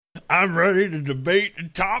I'm ready to debate the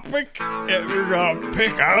topic, and we're gonna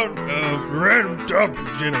pick out a random topic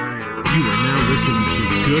generator. You are now listening to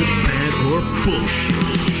Good, Bad, or Bullshit.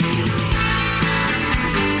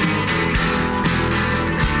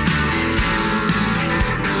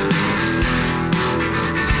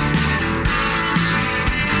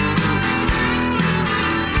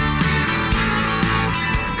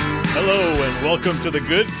 Hello, and welcome to the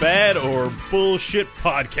Good, Bad, or Bullshit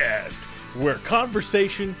podcast, where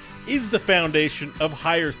conversation is the foundation of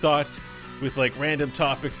higher thought with like random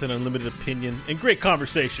topics and unlimited opinion and great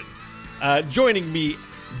conversation. Joining me,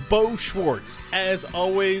 Bo Schwartz, as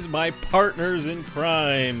always, my partners in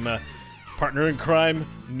crime. Partner in crime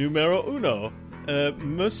numero uno,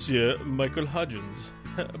 Monsieur Michael Hudgens.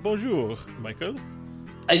 Bonjour, Michael.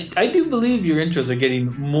 I do believe your intros are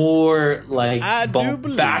getting more like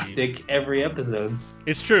bombastic every episode.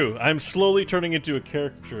 It's true. I'm slowly turning into a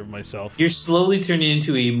caricature of myself. You're slowly turning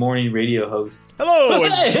into a morning radio host. Hello!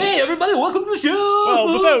 Hey, everybody, welcome to the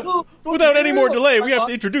show! Well, without any more delay, we have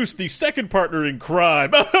to introduce the second partner in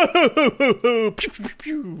crime. Crofton,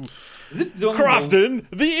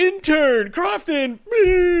 the intern! Crofton!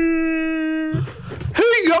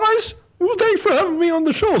 Hey, guys! Well, thanks for having me on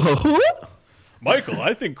the show. Michael,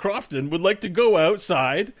 I think Crofton would like to go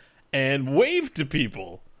outside and wave to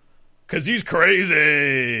people. Because he's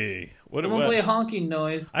crazy. I'm going to play a honking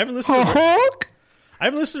noise. I haven't listened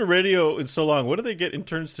to radio in so long. What do they get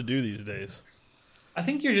interns to do these days? I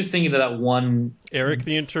think you're just thinking of that one... Eric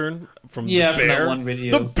the intern from The Bear? From that one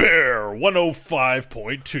video. The Bear,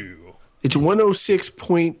 105.2. It's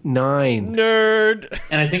 106.9. Nerd.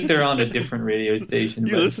 And I think they're on a different radio station.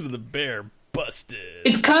 You listen to The Bear. Busted.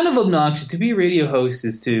 It's kind of obnoxious to be a radio host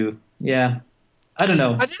is to, I don't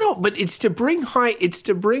know, but it's to bring high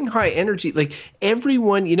energy. Like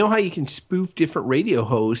everyone, you know how you can spoof different radio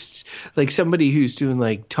hosts, like somebody who's doing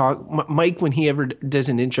like talk. Mike, when he ever does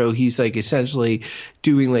an intro, he's like essentially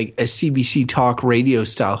doing like a CBC talk radio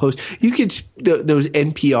style host. You could those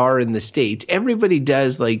NPR in the States. Everybody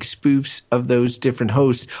does like spoofs of those different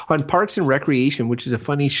hosts on Parks and Recreation, which is a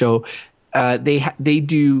funny show. They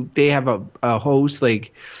have a host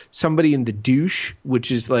like somebody in the douche, which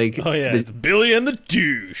is like it's Billy and the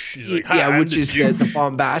douche. He's like, which is the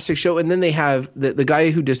bombastic show, and then they have the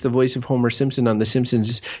guy who does the voice of Homer Simpson on The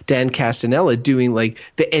Simpsons, Dan Castanella, doing like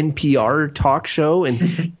the NPR talk show,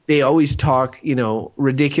 and they always talk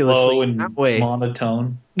ridiculously slow and that way,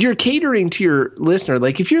 monotone. You're catering to your listener.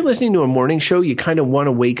 Like if you're listening to a morning show, you kind of want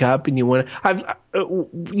to wake up and you want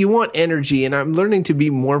energy. And I'm learning to be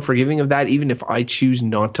more forgiving of that, even if I choose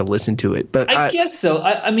not to listen to it. But I guess so.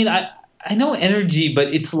 I mean, I know energy, but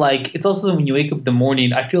it's like it's also when you wake up in the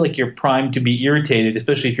morning. I feel like you're primed to be irritated,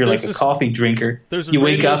 especially if you're like a coffee drinker. You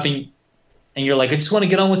wake up and you're like, I just want to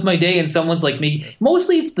get on with my day, and someone's like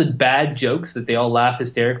mostly it's the bad jokes that they all laugh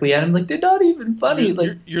hysterically at. I'm like, they're not even funny.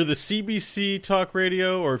 You're the CBC talk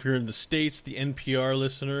radio, or if you're in the States, the NPR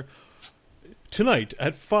listener. Tonight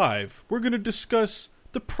at 5, we're going to discuss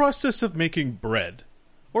the process of making bread.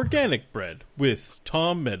 Organic bread with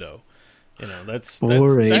Tom Meadow. That's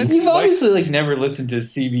boring. You've obviously never listened to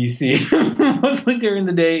CBC mostly during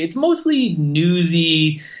the day. It's mostly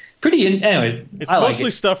newsy. Anyways, it's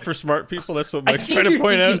mostly stuff for smart people. That's what Mike's trying to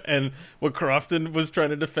point out, and what Crofton was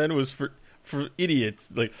trying to defend was for idiots.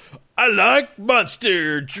 Like, I like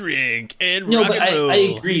Monster drink and rock and roll. I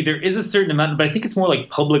agree. There is a certain amount, but I think it's more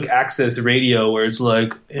like public access radio, where it's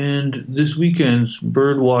like, and this weekend's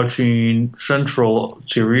bird watching central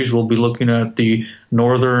series, we'll be looking at the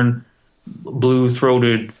northern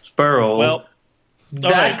blue-throated sparrow. Well. I'm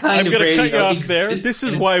going to cut you off there. This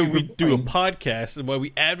is why we do a podcast and why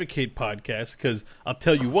we advocate podcasts, because I'll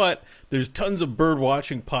tell you what, there's tons of bird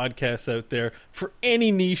watching podcasts out there. For any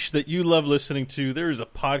niche that you love listening to, there is a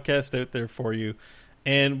podcast out there for you.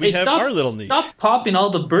 And we have our little niche. Stop popping all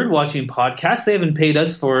the bird watching podcasts. They haven't paid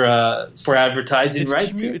us for advertising, right?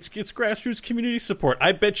 It's grassroots community support.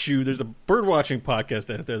 I bet you there's a bird watching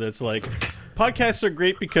podcast out there that's like, podcasts are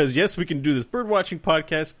great because, yes, we can do this bird watching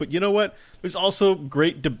podcast, but you know what? There's also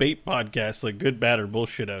great debate podcasts like Good, Bad, or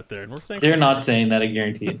Bullshit out there. And we're thankful. They're not saying that, I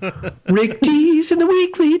guarantee you. Rick D's in the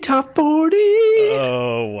weekly top 40.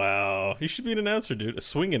 Oh, wow. You should be an announcer, dude. A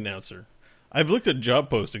swing announcer. I've looked at job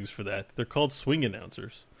postings for that. They're called swing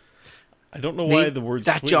announcers. I don't know why the word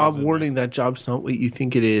that swing job is warning, that job's not what you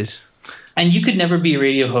think it is. And you could never be a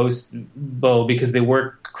radio host, Bo, because they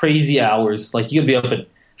work crazy hours. Like, you could be up at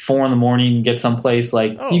 4 in the morning and get someplace.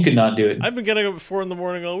 Like, you could not do it. I've been getting up at 4 in the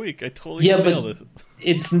morning all week. I totally nailed it.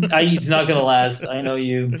 It's not going to last. I know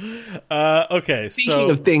you. Okay. Speaking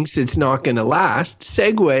of things that's not going to last,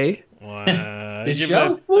 segue. Wow.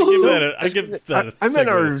 I give that I'm in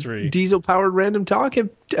our 3. diesel-powered random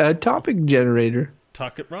topic generator.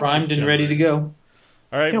 Talk it wrong. Primed and ready to go.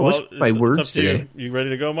 All right, yeah, well, what's my words today? You ready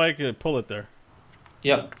to go, Mike? Pull it there.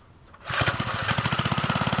 Yep.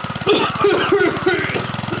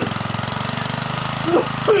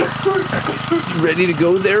 You ready to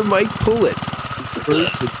go there, Mike? Pull it. His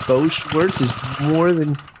words that Bo Schwartz is more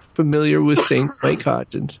than familiar with St. Mike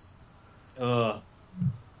Hodgins.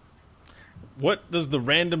 What does the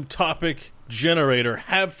random topic generator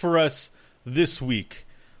have for us this week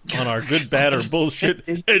on our good, bad, or bullshit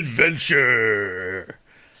adventure?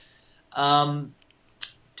 Today,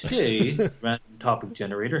 random topic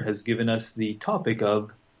generator has given us the topic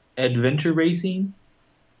of adventure racing.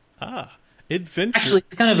 Adventure. Actually,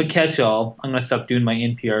 it's kind of a catch-all. I'm going to stop doing my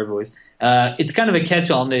NPR voice. It's kind of a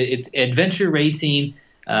catch-all. It's adventure racing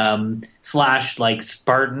slash like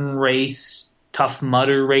Spartan race, Tough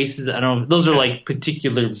Mudder races. I don't know. Those are like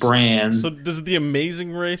particular brands. So does the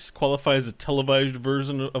Amazing Race qualify as a televised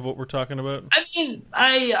version of what we're talking about? I mean,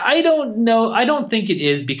 I don't know. I don't think it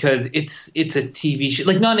is because it's a TV show.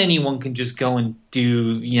 Like, not anyone can just go and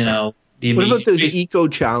do, the Amazing What about those race. Eco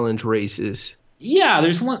Challenge races? Yeah,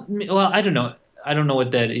 there's one. Well, I don't know. I don't know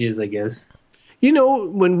what that is, I guess.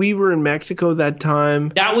 When we were in Mexico that time...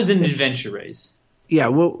 That was an adventure race. Yeah,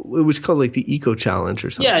 well, it was called like the Eco Challenge or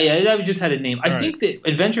something. Yeah, that just had a name. I think that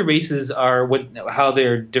adventure races are how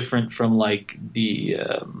they're different from like the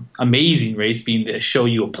Amazing Race, being the show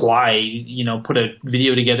you apply, put a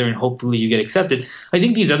video together and hopefully you get accepted. I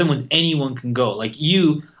think these other ones, anyone can go. Like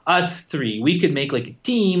us three, we could make like a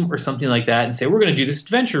team or something like that and say, we're going to do this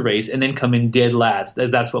adventure race and then come in dead last.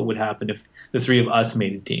 That's what would happen if the three of us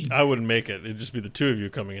made a team. I wouldn't make it. It'd just be the two of you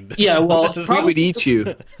coming in. Yeah, well, we would eat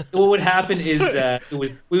you. What would happen is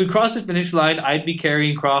we would cross the finish line. I'd be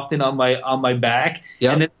carrying Crofton on my back,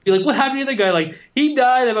 and then be like, "What happened to the other guy? Like he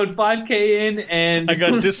died about 5K in, and I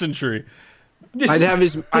got dysentery." I'd have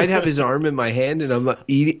his arm in my hand, and I'm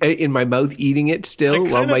in my mouth eating it still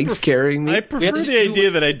while Mike's carrying me. I prefer the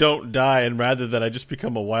idea that I don't die, and rather that I just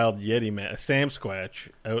become a wild Yeti man, a Sam Squatch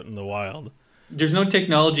out in the wild. There's no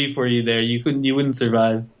technology for you there. You wouldn't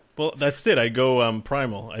survive. Well, that's it. I go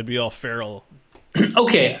primal. I'd be all feral.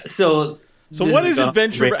 Okay, so what is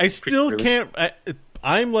adventure? I still can't.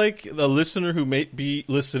 I'm like a listener who may be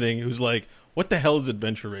listening, who's like, "What the hell is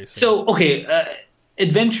adventure racing?" So okay,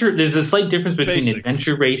 adventure. There's a slight difference between Basics.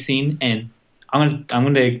 adventure racing and I'm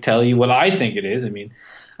going to tell you what I think it is. I mean,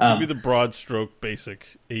 maybe the broad stroke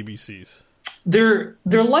basic ABCs. They're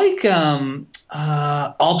like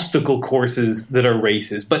obstacle courses that are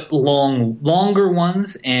races, but longer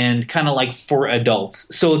ones and kind of like for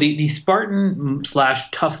adults. So the Spartan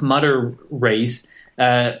 / Tough Mudder race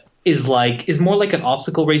is more like an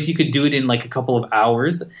obstacle race. You could do it in like a couple of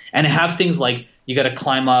hours and have things like you got to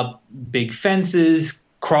climb up big fences,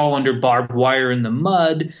 crawl under barbed wire in the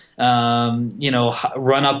mud,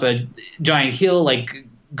 run up a giant hill, like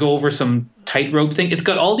go over some tightrope thing. It's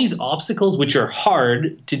got all these obstacles which are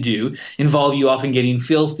hard to do, involve you often getting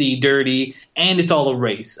filthy, dirty, and it's all a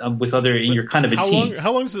race with other. You're kind of a team.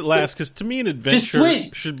 How long does it last? Because to me, an adventure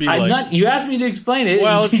should be you asked me to explain it.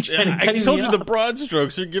 Well, I told you the broad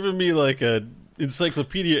strokes. You're giving me like a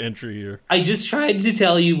encyclopedia entry here. I just tried to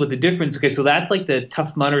tell you what the difference. Okay, so that's like the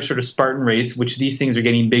Tough Mudder sort of Spartan race, which these things are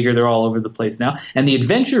getting bigger. They're all over the place now, and the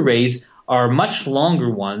adventure race are much longer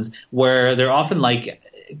ones where they're often like.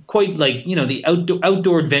 Quite like the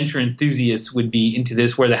outdoor adventure enthusiasts would be into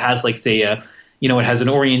this, where it has like say it has an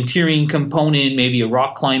orienteering component, maybe a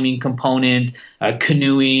rock climbing component,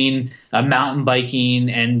 canoeing, mountain biking,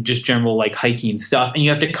 and just general like hiking stuff. And you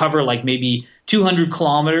have to cover like maybe 200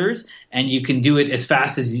 kilometers, and you can do it as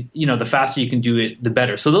fast as the faster you can do it, the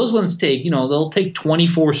better. So those ones take they'll take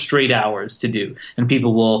 24 straight hours to do, and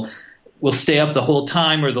people will stay up the whole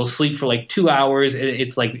time, or they'll sleep for like 2 hours.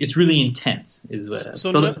 It's really intense.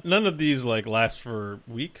 None of these like last for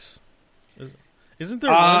weeks. Isn't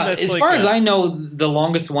there one that's as far as I know, the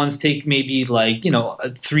longest ones take maybe like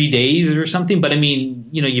 3 days or something. But I mean,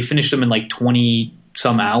 you finish them in like 20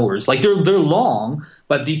 some hours. Like they're long,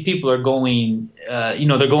 but these people are going.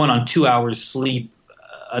 They're going on 2 hours sleep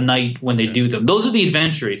a night when they do them. Those are the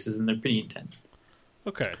adventure races, and they're pretty intense.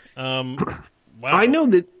 Okay. Wow. I know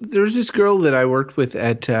that there's this girl that I worked with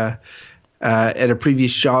at a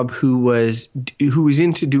previous job who was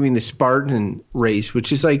into doing the Spartan race,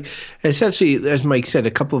 which is like essentially, as Mike said,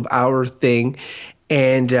 a couple of hour thing,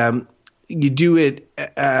 and you do it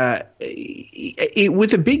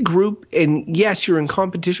with a big group. And yes, you're in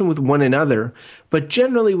competition with one another, but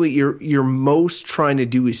generally, what you're most trying to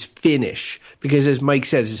do is finish, because as Mike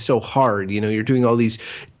says, it's so hard. You're doing all these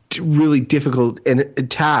really difficult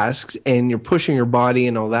tasks, and you're pushing your body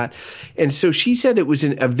and all that. And so she said it was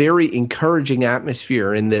a very encouraging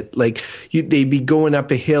atmosphere, and that like they'd be going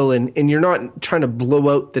up a hill, and you're not trying to blow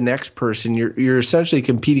out the next person. You're essentially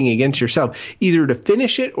competing against yourself, either to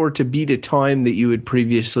finish it or to beat a time that you had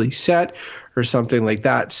previously set or something like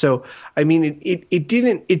that. So, I mean,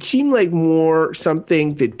 it seemed like more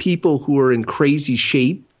something that people who are in crazy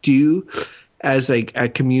shape do as like a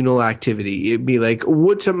communal activity. It'd be like,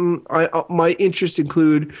 my interests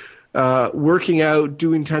include working out,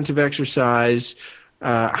 doing tons of exercise.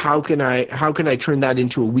 How can I turn that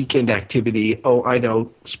into a weekend activity? Oh, I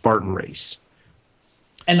know, Spartan race.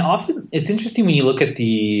 And often it's interesting when you look at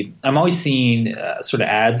I'm always seeing sort of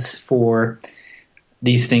ads for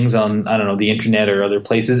these things on, I don't know, the internet or other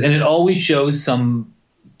places. And it always shows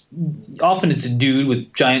often it's a dude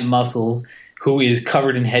with giant muscles who is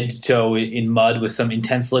covered in head to toe in mud with some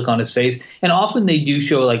intense look on his face. And often they do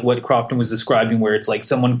show like what Crofton was describing, where it's like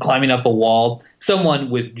someone climbing up a wall, someone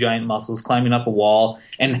with giant muscles climbing up a wall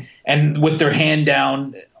and with their hand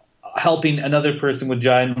down, helping another person with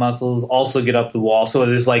giant muscles also get up the wall. So it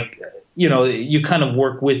is like, you kind of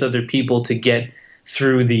work with other people to get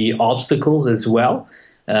through the obstacles as well.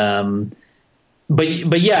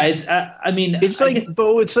 But yeah, it's like,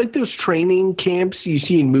 Bo, it's like those training camps you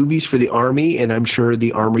see in movies for the army, and I'm sure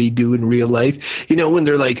the army do in real life. When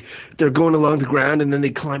they're going along the ground and then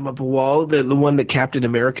they climb up a wall, the one that Captain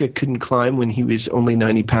America couldn't climb when he was only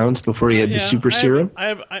 90 pounds before he had the super serum.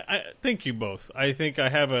 I thank you both. I think I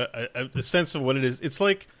have a sense of what it is. It's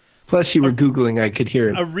like, plus, you were Googling, I could hear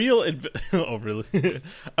it. A real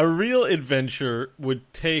a real adventure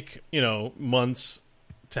would take, months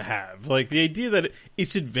to have. Like, the idea that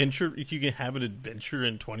it's adventure, you can have an adventure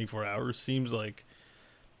in 24 hours seems like,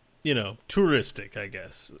 touristic, I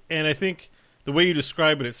guess. And I think the way you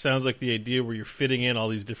describe it, it sounds like the idea where you're fitting in all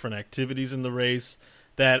these different activities in the race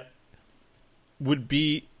that would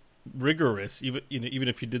be rigorous, even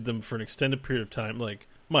if you did them for an extended period of time. Like,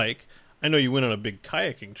 Mike, I know you went on a big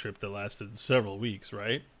kayaking trip that lasted several weeks,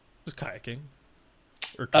 right? It was kayaking.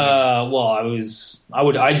 Or I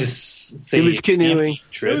just say it was canoeing.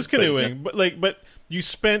 It was canoeing, but you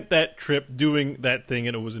spent that trip doing that thing,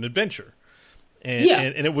 and it was an adventure, and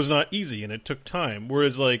it was not easy, and it took time.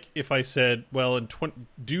 Whereas, like, if I said, well,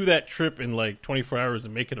 do that trip in like 24 hours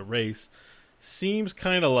and make it a race, seems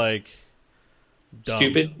kind of like dumb.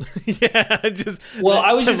 Stupid. Yeah, I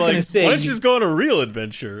was just going to say, why don't you just go on a real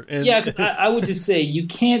adventure? And because I would just say you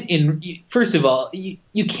can't. First of all,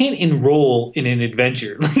 you can't enroll in an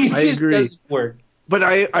adventure. It I just agree. doesn't work. But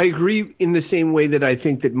I agree in the same way that I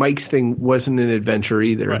think that Mike's thing wasn't an adventure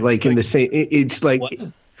either. Right. Like in the same, it's like. What?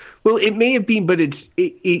 Well, it may have been, but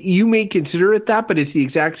you may consider it that, but it's the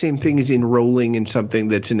exact same thing as enrolling in something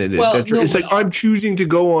that's an adventure. No, it's like I'm choosing to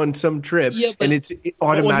go on some trip, and it's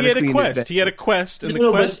automatically. Well, he had a quest. He had a quest, and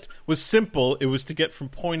the quest was simple. It was to get from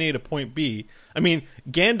point A to point B. I mean,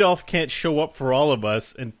 Gandalf can't show up for all of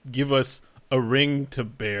us and give us a ring to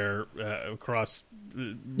bear across.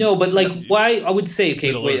 No, but like, why I would say,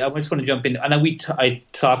 okay, wait, I just want to jump in. And I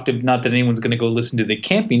talked to, not that anyone's going to go listen to the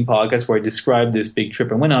camping podcast where I described this big trip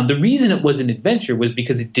I went on. The reason it was an adventure was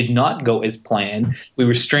because it did not go as planned. We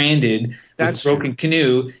were stranded with a broken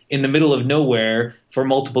canoe in the middle of nowhere for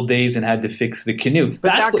multiple days and had to fix the canoe.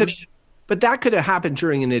 But that could have happened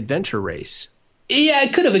during an adventure race. Yeah,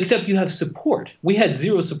 it could have, except you have support. We had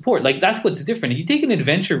zero support. Like, that's what's different. If you take an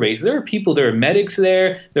adventure race, there are medics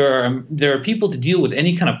there. There are people to deal with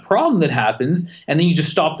any kind of problem that happens, and then you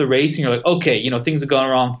just stop the race and you're like, okay, things have gone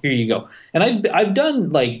wrong. Here you go. And I've done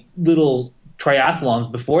like little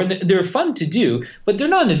triathlons before, and they're fun to do, but they're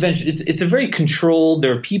not an adventure. It's a very controlled.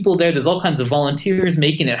 There are people there. There's all kinds of volunteers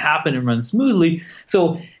making it happen and run smoothly.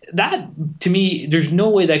 So that, to me, there's no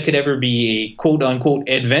way that could ever be a quote-unquote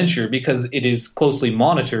adventure because it is closely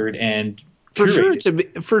monitored and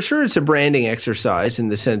curated. For sure it's a branding exercise in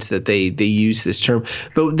the sense that they use this term.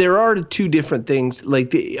 But there are two different things.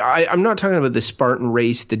 Like I'm not talking about the Spartan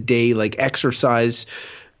race, the day, like exercise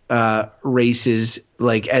races,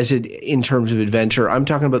 like in terms of adventure. I'm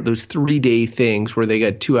talking about those 3-day things where they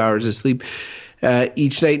got 2 hours of sleep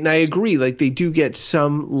each night. And I agree, like they do get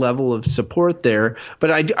some level of support there, but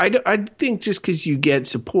I think just because you get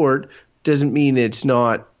support doesn't mean it's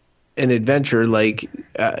not an adventure. Like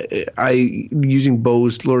using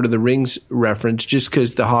Bo's Lord of the Rings reference, just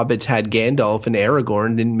because the hobbits had Gandalf and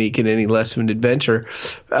Aragorn didn't make it any less of an adventure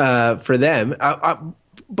for them.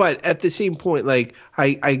 But at the same point, like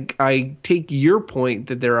I take your point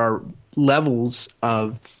that there are levels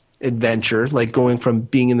of adventure, like going from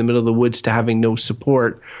being in the middle of the woods to having no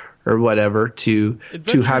support or whatever to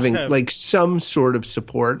having like some sort of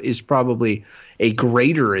support is probably a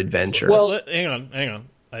greater adventure. Well, hang on.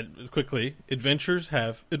 Quickly, adventures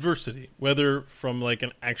have adversity, whether from like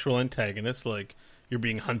an actual antagonist, like you're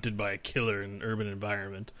being hunted by a killer in an urban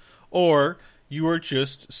environment, or you are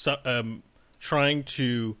just trying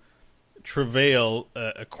to travail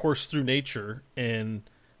a course through nature, and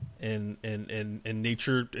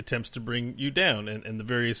nature attempts to bring you down, and the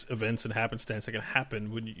various events and happenstance that can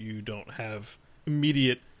happen when you don't have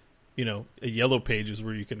immediate, a yellow pages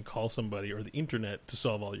where you can call somebody or the internet to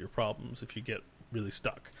solve all your problems if you get really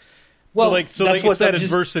stuck. Well, it's that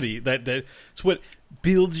adversity that's what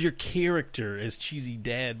builds your character, as cheesy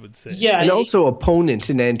dad would say. Yeah, and also opponents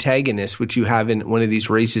and antagonists, which you have in one of these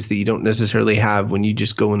races that you don't necessarily have when you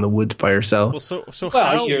just go in the woods by yourself.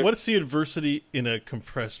 Well, what's the adversity in a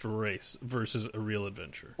compressed race versus a real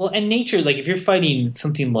adventure? Well, and nature, like if you're fighting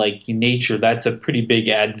something like nature, that's a pretty big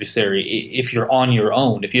adversary. If you're on your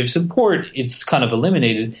own, if you have support, it's kind of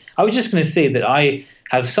eliminated. I was just going to say that I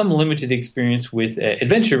have some limited experience with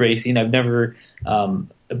adventure racing. I've never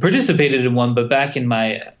participated in one, but back in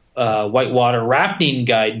my whitewater rafting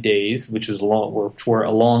guide days, which were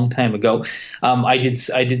a long time ago, I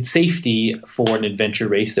did safety for an adventure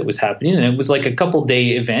race that was happening, and it was like a couple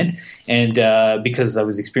day event. And because I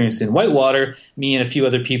was experienced in whitewater, me and a few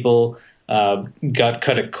other people got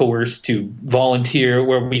kind of coerced to volunteer,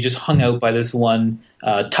 where we just hung out by this one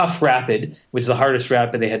tough rapid, which is the hardest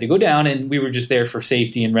rapid they had to go down, and we were just there for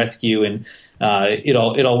safety and rescue, and it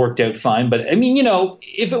all worked out fine. But I mean,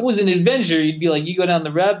 if it was an adventure, you'd be like, you go down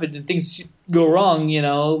the rapid and things go wrong, you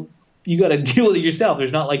got to deal with it yourself.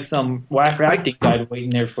 There's not like some whack rafting guide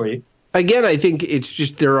waiting there for you. Again, I think it's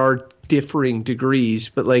just there are differing degrees,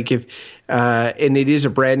 but like if and it is a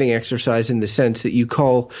branding exercise in the sense that you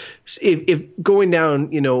call if going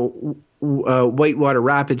down Whitewater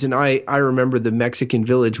Rapids, and I remember the Mexican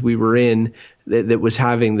village we were in that was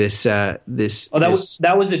having this that was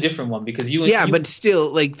a different one, because but still,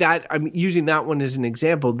 like that, I'm using that one as an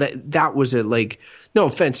example. That was a, like, no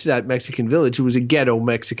offense to that Mexican village, it was a ghetto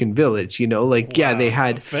Mexican village, they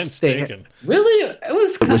had offense taken. Really,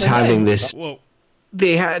 it was having this. Whoa.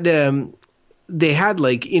 They had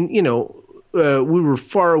like we were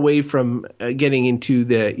far away from getting into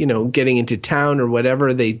town or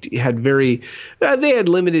whatever. They had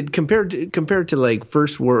limited compared to like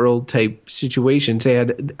first world type situations. They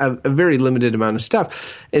had a very limited amount of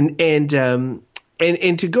stuff, and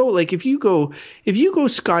to go, like, if you go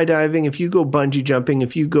skydiving, if you go bungee jumping,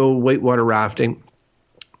 if you go whitewater rafting,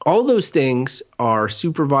 all those things are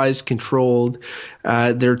supervised, controlled.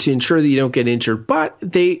 They're to ensure that you don't get injured, but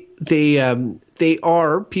they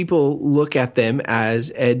are, people look at them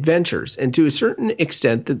as adventures, and to a certain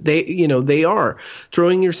extent that they are.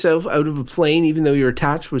 Throwing yourself out of a plane, even though you're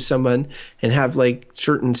attached with someone and have like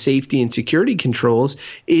certain safety and security controls,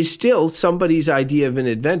 is still somebody's idea of an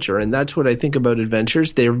adventure. And that's what I think about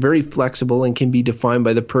adventures. They're very flexible and can be defined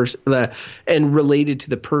by the person and related to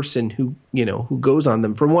the person who goes on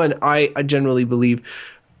them. For one, I generally believe,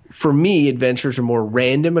 for me, adventures are more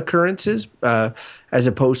random occurrences as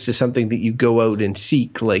opposed to something that you go out and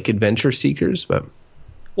seek, like adventure seekers. But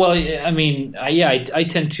well, I mean, I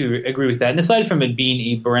tend to agree with that. And aside from it being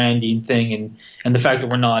a branding thing, and the fact that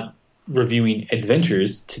we're not reviewing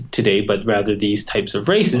adventures today, but rather these types of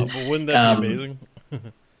races, but wouldn't that be amazing?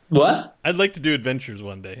 What? I'd like to do adventures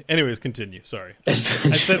one day. Anyways, continue. Sorry, I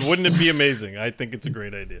said, wouldn't it be amazing? I think it's a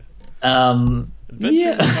great idea.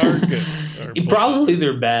 Adventures are good. Probably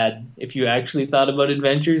they're bad. If you actually thought about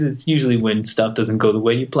adventures, it's usually when stuff doesn't go the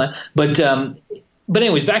way you plan. But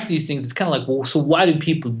anyways, back to these things. It's kind of like, well, so why do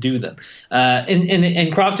people do them?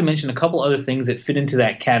 And Crofton mentioned a couple other things that fit into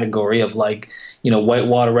that category of, like,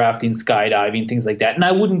 whitewater rafting, skydiving, things like that. And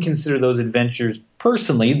I wouldn't consider those adventures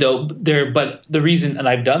personally, though. But the reason, and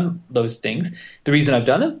I've done those things, the reason I've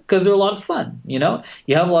done it, because they're a lot of fun. You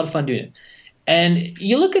have a lot of fun doing it. And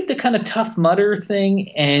you look at the kind of Tough Mudder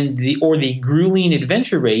thing and the grueling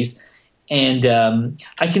adventure race, and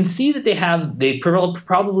I can see that they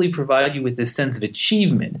probably provide you with this sense of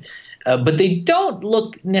achievement, but they don't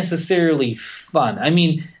look necessarily fun. I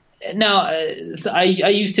mean, now I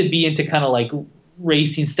used to be into kind of like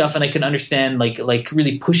racing stuff, and I can understand like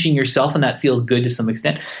really pushing yourself, and that feels good to some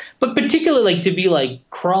extent. But particularly like to be like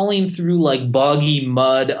crawling through like boggy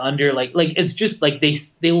mud under like it's just like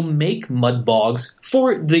they will make mud bogs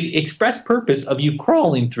for the express purpose of you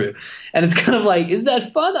crawling through, and it's kind of like, is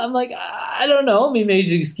that fun? I'm like, I don't know. Maybe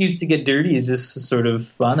it's an excuse to get dirty is just sort of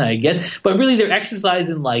fun, I guess. But really, they're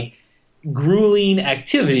exercising like grueling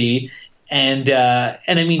activity. And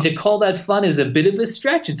I mean, to call that fun is a bit of a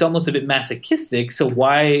stretch. It's almost a bit masochistic. So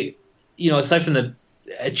why, aside from the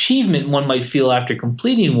achievement one might feel after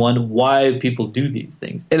completing one, why people do these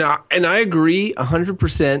things? And I agree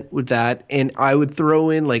 100% with that. And I would throw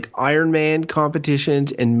in like Ironman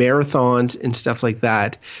competitions and marathons and stuff like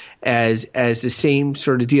that as the same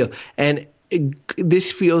sort of deal. And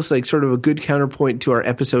this feels like sort of a good counterpoint to our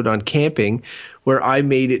episode on camping, where I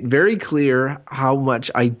made it very clear how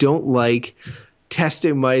much I don't like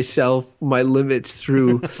testing my limits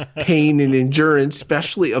through pain and endurance,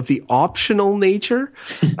 especially of the optional nature.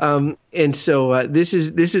 And so this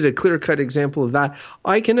is a clear-cut example of that.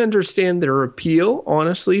 I can understand their appeal,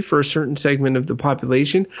 honestly, for a certain segment of the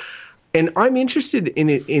population. And I'm interested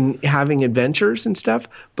in having adventures and stuff,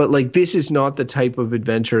 but like this is not the type of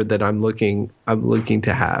adventure that I'm looking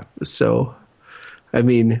to have. So, I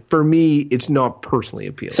mean, for me, it's not personally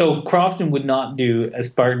appealing. So Crofton would not do a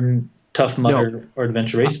Spartan Tough Mudder or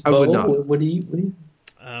adventure race. I would not. What do you?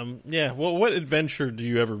 Yeah. Well, what adventure do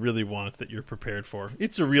you ever really want that you're prepared for?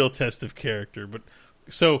 It's a real test of character. But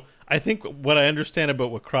so I think what I understand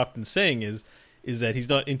about what Crofton's saying is that he's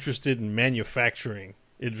not interested in manufacturing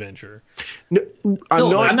adventure. No,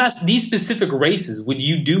 I'm asking these specific races. Would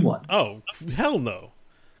you do one? Oh, hell no.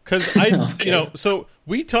 Because I, Okay. So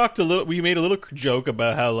we talked we made a little joke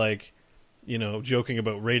about how joking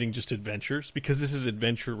about rating just adventures because this is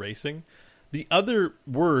adventure racing. The other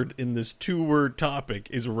word in this 2-word topic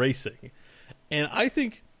is racing. And I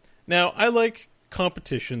think, now I like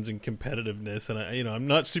competitions and competitiveness, and I'm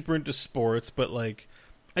not super into sports, but like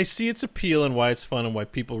I see its appeal and why it's fun and why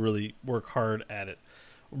people really work hard at it.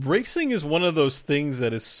 Racing is one of those things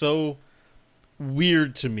that is so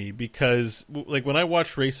weird to me because, like, when I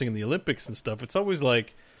watch racing in the Olympics and stuff, it's always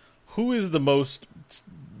like, who is the most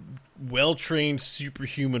well-trained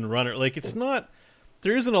superhuman runner? Like, it's not,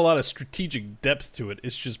 there isn't a lot of strategic depth to it.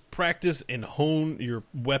 It's just practice and hone your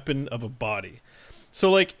weapon of a body. So,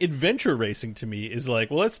 like, adventure racing to me is like,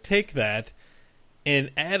 well, let's take that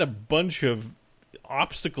and add a bunch of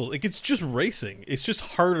obstacles. Like, it's just racing. It's just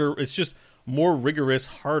harder. It's just more rigorous,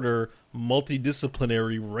 harder,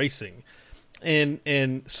 multidisciplinary racing.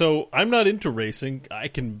 And so I'm not into racing. I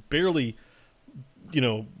can barely,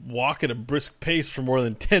 walk at a brisk pace for more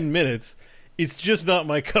than 10 minutes. It's just not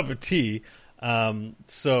my cup of tea.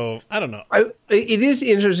 So I don't know. It is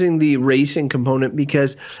interesting, the racing component,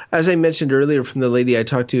 because as I mentioned earlier from the lady I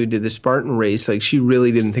talked to who did the Spartan race, like she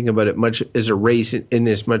really didn't think about it much as a race in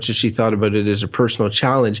as much as she thought about it as a personal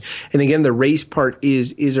challenge. And again, the race part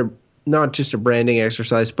is not just a branding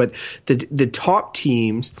exercise, but the top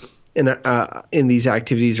teams in these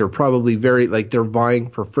activities are probably very, like, they're vying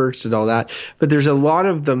for first and all that. But there's a lot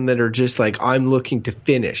of them that are just like, I'm looking to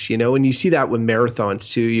finish, and you see that with marathons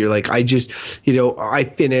too. You're like, I just, I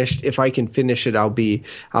finished. If I can finish it, I'll be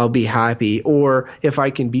happy. Or if I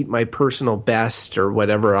can beat my personal best or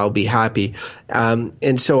whatever, I'll be happy.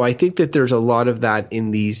 And so I think that there's a lot of that in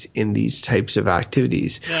these types of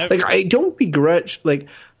activities. Yeah, like, I don't begrudge, like,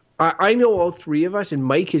 I know all three of us, and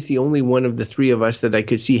Mike is the only one of the three of us that I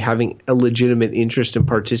could see having a legitimate interest in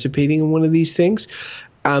participating in one of these things.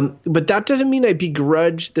 But that doesn't mean I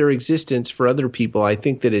begrudge their existence for other people. I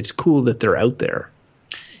think that it's cool that they're out there.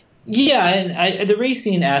 Yeah, and the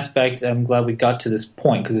racing aspect, I'm glad we got to this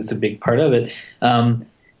point because it's a big part of it,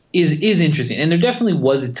 is interesting. And there definitely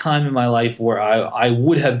was a time in my life where I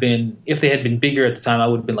would have been, if they had been bigger at the time, I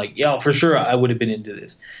would have been like, yeah, for sure, I would have been into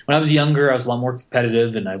this. When I was younger, I was a lot more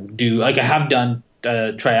competitive, and I would do, like, I have done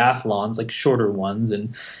triathlons, like shorter ones,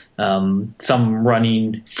 and some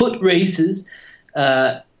running foot races,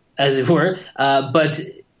 as it were. But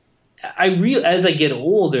as I get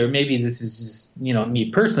older, maybe this is just, me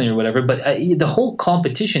personally or whatever, but the whole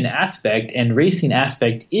competition aspect and racing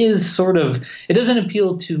aspect is sort of, it doesn't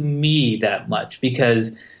appeal to me that much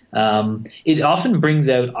because it often brings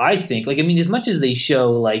out, I think, like, I mean, as much as they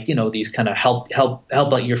show, like, these kind of help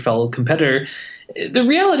out your fellow competitor, the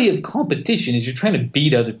reality of competition is you're trying to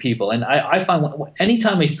beat other people. And I find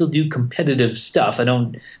anytime I still do competitive stuff, I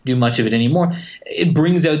don't do much of it anymore, it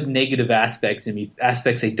brings out negative aspects in me,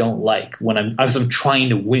 aspects I don't like when I'm trying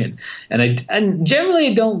to win. And generally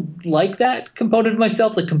I don't like that component of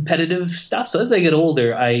myself, like competitive stuff. So as I get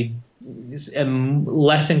older, I am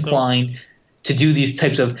less inclined to do these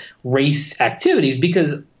types of race activities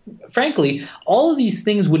because, frankly, all of these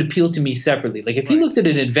things would appeal to me separately. Like if you looked at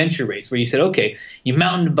an adventure race where you said, okay, you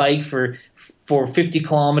mountain bike for 50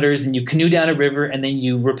 kilometers and you canoe down a river and then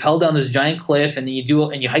you rappel down this giant cliff and then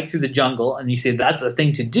you hike through the jungle and you say that's a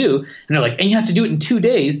thing to do. And they're like, and you have to do it in 2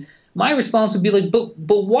 days. my response would be like, but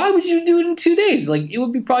why would you do it in 2 days? Like, it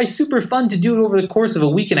would be probably super fun to do it over the course of a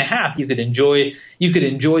week and a half. You could enjoy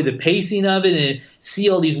the pacing of it and see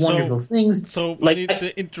all these wonderful things. So I need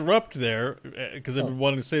to interrupt there because I've been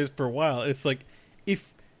wanting to say this for a while. It's like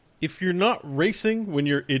if you're not racing when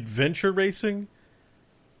you're adventure racing,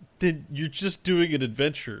 then you're just doing an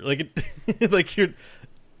adventure. Like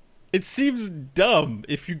it seems dumb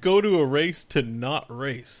if you go to a race to not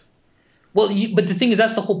race. Well, but the thing is,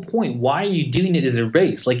 that's the whole point. Why are you doing it as a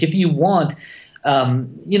race? Like, if you want,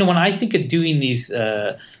 when I think of doing these,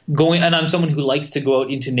 and I'm someone who likes to go out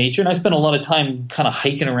into nature, and I spend a lot of time kind of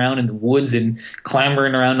hiking around in the woods and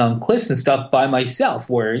clambering around on cliffs and stuff by myself,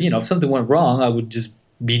 where, if something went wrong, I would just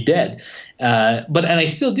be dead. And I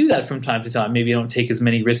still do that from time to time. Maybe I don't take as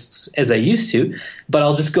many risks as I used to, but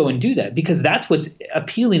I'll just go and do that because that's what's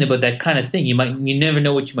appealing about that kind of thing. You never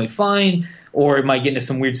know what you might find, or it might get into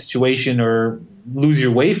some weird situation or lose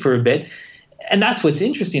your way for a bit. And that's what's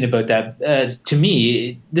interesting about that. To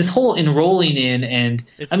me, this whole enrolling in, and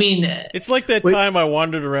it's like that time I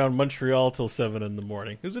wandered around Montreal till 7 a.m.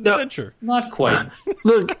 It was an adventure. Not quite.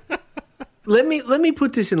 Look, let me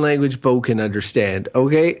put this in language Bo can understand.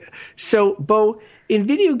 Okay, so Bo, in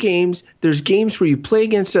video games, there's games where you play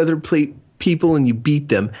against other people and you beat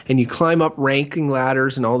them, and you climb up ranking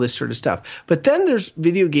ladders and all this sort of stuff. But then there's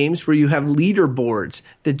video games where you have leaderboards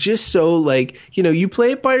that just so like, you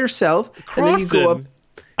play it by yourself, Crofton, and then you go up.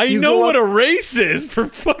 I know what a race is, for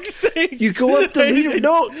fuck's sake. You go up the leader.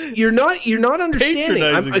 No, you're not understanding.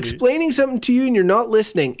 I'm explaining something to you and you're not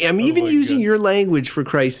listening. I'm even using your language, for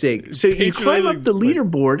Christ's sake. So you climb up the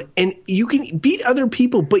leaderboard and you can beat other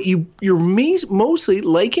people, but you're mostly,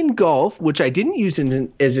 like in golf, which I didn't use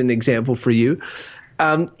as an example for you,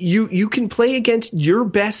 you can play against your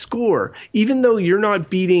best score, even though you're not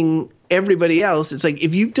beating everybody else. It's like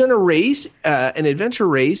if you've done a race, an adventure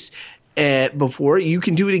race, before, you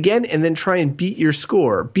can do it again and then try and beat your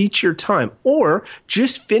score, beat your time, or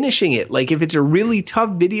just finishing it. Like if it's a really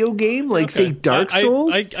tough video game, like say Dark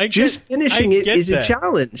Souls, finishing it is a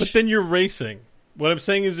challenge. But then you're racing. What I'm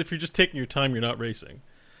saying is, if you're just taking your time, you're not racing.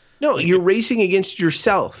 No, you're racing against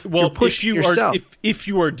yourself. Well, you're pushing yourself. If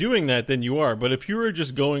you are doing that, then you are. But if you are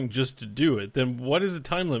just going just to do it, then what does the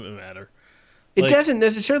time limit matter? It doesn't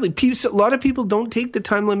necessarily. A lot of people don't take the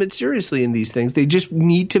time limit seriously in these things. They just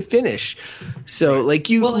need to finish. So,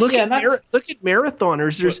 look at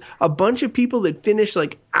marathoners. There's a bunch of people that finish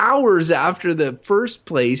like hours after the first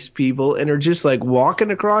place people, and are just like walking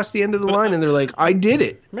across the end of the line, and they're like, "I did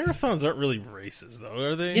it." Marathons aren't really races, though,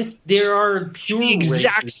 are they? Yes, there are pure the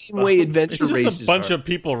exact races, same way adventure races. It's just a bunch of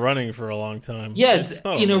people running for a long time. Yes,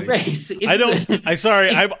 in a race. I don't.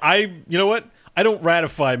 You know what? I don't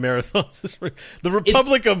ratify marathons. The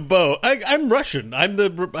Republic of Bo. I'm Russian. I'm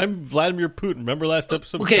Vladimir Putin. Remember last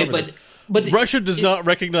episode? Okay, but Russia does not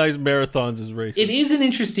recognize marathons as racing. It is an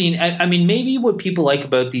interesting. Maybe what people like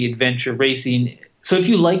about the adventure racing. So if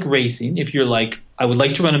you like racing, if you're like, I would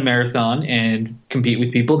like to run a marathon and compete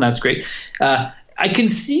with people, and that's great. I can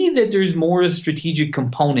see that there's more a strategic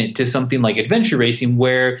component to something like adventure racing,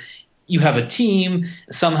 where you have a team,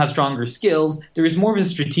 some have stronger skills. There is more of a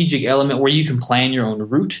strategic element where you can plan your own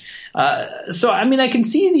route. I can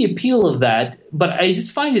see the appeal of that, but I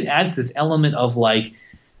just find it adds this element of like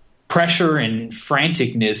pressure and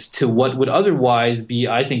franticness to what would otherwise be,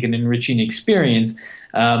 I think, an enriching experience.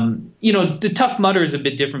 The Tough Mudder is a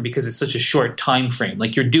bit different because it's such a short time frame.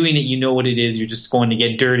 Like, you're doing it, you know what it is. You're just going to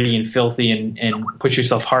get dirty and filthy and push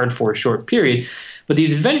yourself hard for a short period. But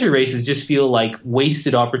these adventure races just feel like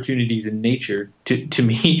wasted opportunities in nature to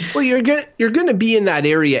me. Well, you're gonna be in that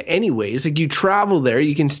area anyways. Like, you travel there,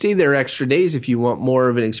 you can stay there extra days if you want more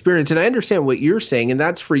of an experience. And I understand what you're saying, and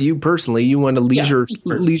that's for you personally. You want a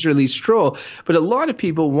leisurely stroll. But a lot of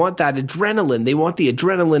people want that adrenaline. They want the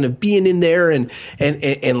adrenaline of being in there and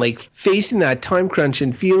like facing that time crunch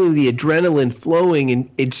and feeling the adrenaline flowing. And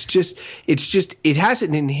it has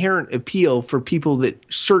an inherent appeal for people that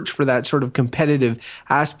search for that sort of competitive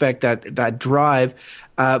aspect, that drive.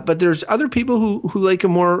 But there's other people who like a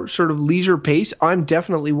more sort of leisure pace. I'm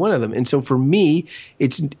definitely one of them. And so for me,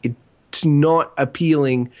 it's not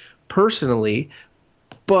appealing personally.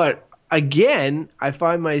 But again, I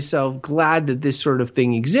find myself glad that this sort of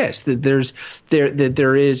thing exists, that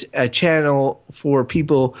there is a channel for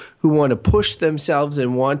people who want to push themselves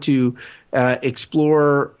and want to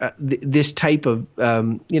explore this type of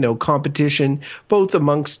competition, both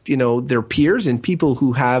amongst their peers and people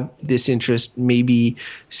who have this interest, maybe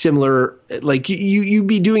similar. Like you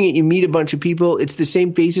be doing it, you meet a bunch of people. It's the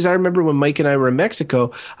same faces. I remember when Mike and I were in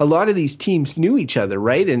Mexico, a lot of these teams knew each other,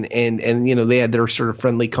 right? And they had their sort of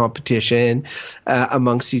friendly competition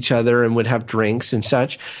amongst each other and would have drinks and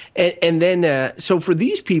such. And then so for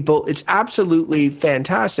these people, it's absolutely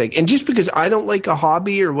fantastic. And just because I don't like a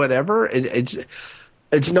hobby or whatever,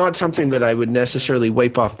 it's not something that I would necessarily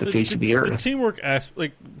wipe off the face of the earth. The teamwork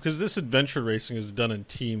aspect, because this adventure racing is done in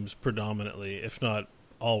teams predominantly, if not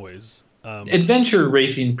always. Adventure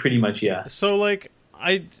racing, pretty much, yeah. So,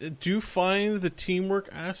 I do find the teamwork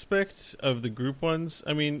aspect of the group ones,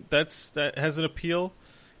 I mean, that has an appeal.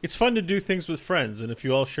 It's fun to do things with friends, and if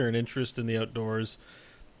you all share an interest in the outdoors,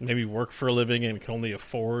 maybe work for a living and can only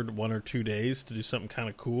afford 1 or 2 days to do something kind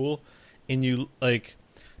of cool, and you,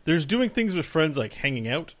 there's doing things with friends like hanging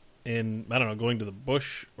out and, I don't know, going to the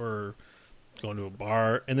bush or going to a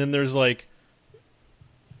bar, and then there's,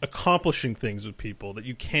 accomplishing things with people that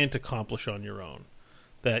you can't accomplish on your own.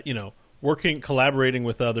 That, collaborating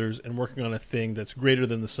with others and working on a thing that's greater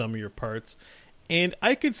than the sum of your parts. And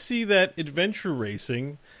I could see that adventure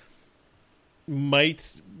racing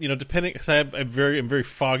might, depending, because I'm very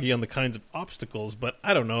foggy on the kinds of obstacles, but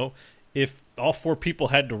I don't know, if all 4 people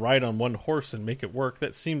had to ride on one horse and make it work,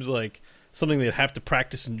 that seems like something they'd have to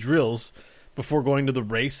practice in drills before going to the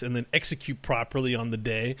race and then execute properly on the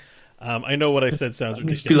day. I know what I said sounds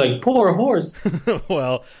ridiculous. Be like, poor horse.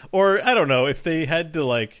 Well, or I don't know, if they had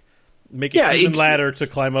to make a human ladder to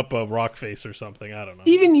climb up a rock face or something. I don't know.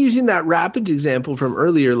 Even using that rapids example from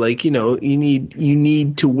earlier, you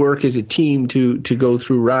need to work as a team to go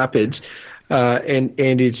through rapids. And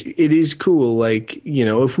it is cool.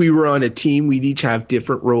 If we were on a team, we'd each have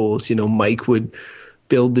different roles. Mike would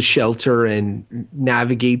build the shelter and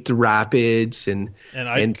navigate the rapids,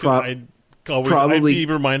 I'd be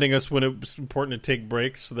reminding us when it's important to take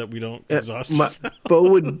breaks so that we don't exhaust ourselves. Bo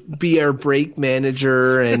would be our break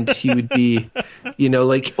manager, and he would be,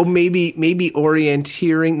 maybe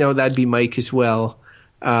orienteering. No, that'd be Mike as well.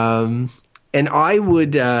 And I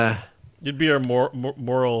would. You'd be our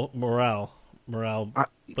morale.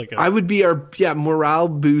 I would be our morale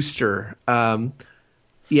booster.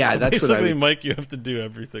 Yeah, that's basically, what I would. Mike, you have to do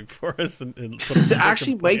everything for us. So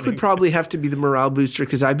actually, Mike would probably have to be the morale booster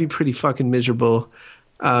because I'd be pretty fucking miserable.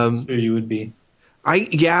 Sure, you would be.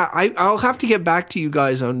 I'll have to get back to you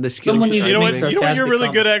guys on this. You know what you're really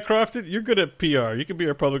good at, Crofton? You're good at PR. You can be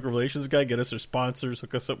our public relations guy, get us our sponsors,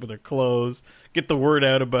 hook us up with our clothes, get the word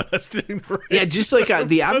out about us doing the race. Yeah, just like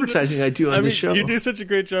the advertising I do on the show. You do such a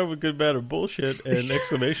great job with Good, Bad, or Bullshit and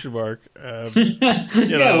exclamation mark. What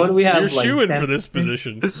do we have? You're shooing for this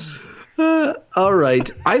position. All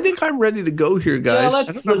right. I think I'm ready to go here, guys. I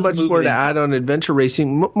don't have much more to add on adventure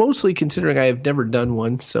racing, mostly considering I have never done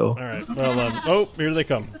one. So. All right. Well, here they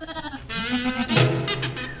come.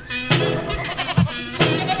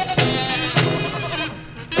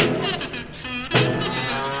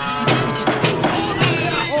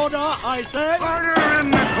 Order, I said. Order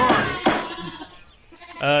in the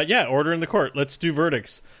court. Order in the court. Let's do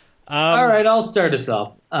verdicts. All right, I'll start us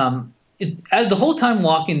off. As the whole time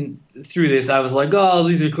walking through this, I was like, "Oh,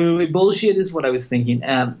 these are clearly bullshit," is what I was thinking.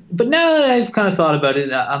 But now that I've kind of thought about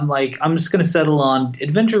it, I'm like, I'm just going to settle on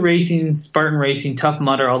adventure racing, Spartan racing, Tough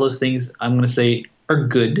Mudder, all those things. I'm going to say are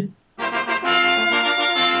good.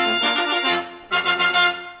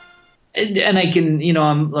 And I can,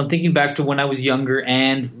 I'm thinking back to when I was younger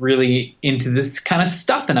and really into this kind of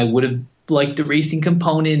stuff, and I would have liked the racing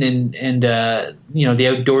component and the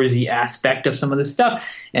outdoorsy aspect of some of this stuff.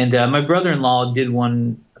 And my brother-in-law did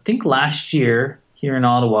one, I think last year here in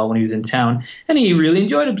Ottawa when he was in town, and he really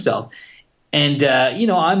enjoyed himself. And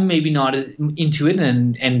I'm maybe not as into it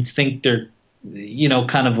and think they're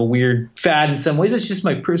kind of a weird fad in some ways. That's just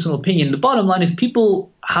my personal opinion. The bottom line is people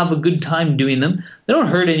have a good time doing them. They don't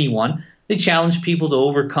hurt anyone. They challenge people to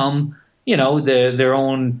overcome their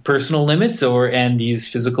own personal limits and these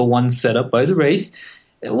physical ones set up by the race.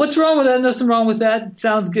 What's wrong with that? Nothing wrong with that.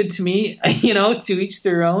 Sounds good to me. To each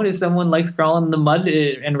their own. If someone likes crawling in the mud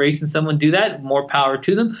and racing someone do that, more power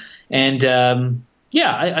to them. And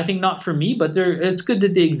I think not for me, but it's good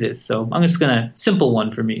that they exist. So I'm just gonna simple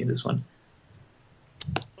one for me. This one.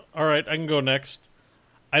 All right, I can go next.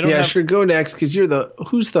 Sure. Go next because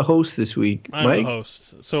who's the host this week? I'm Mike? the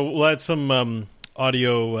host. So we'll add some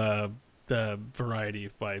audio variety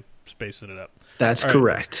by spacing it up. That's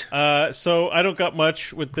correct. So I don't got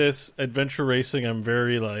much with this adventure racing. I'm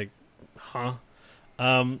very about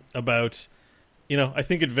I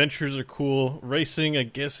think adventures are cool. Racing, I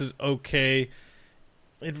guess, is okay.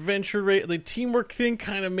 The teamwork thing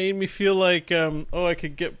kind of made me feel like, I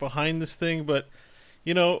could get behind this thing, but,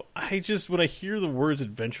 when I hear the words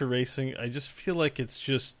adventure racing, I just feel like it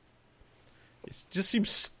just seems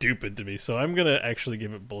stupid to me, so I'm going to actually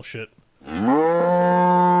give it bullshit. And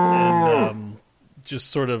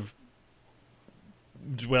just sort of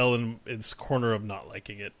dwell in its corner of not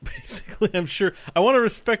liking it, basically. I'm sure I want to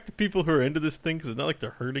respect the people who are into this thing, because it's not like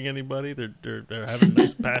they're hurting anybody. They're having a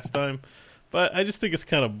nice pastime. But I just think it's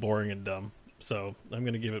kind of boring and dumb. So I'm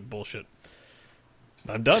going to give it bullshit.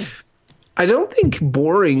 I'm done. I don't think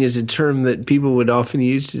boring is a term that people would often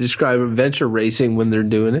use to describe adventure racing when they're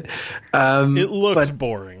doing it. It looks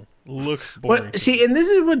boring. Looks boring. See, and this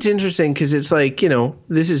is what's interesting, because it's like,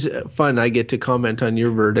 this is fun. I get to comment on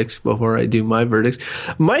your verdicts before I do my verdicts.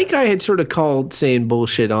 Mike, I had sort of called saying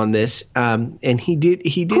bullshit on this, and he did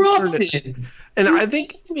turn it. And I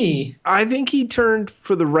think he turned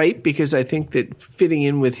for the right, because I think that fitting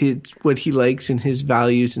in with what he likes and his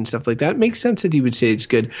values and stuff like that makes sense that he would say it's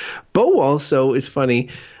good. Bo also is funny,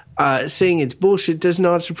 saying it's bullshit does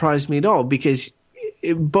not surprise me at all, because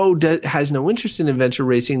Bo has no interest in adventure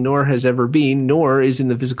racing, nor has ever been, nor is in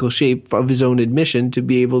the physical shape of his own admission to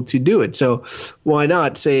be able to do it. So why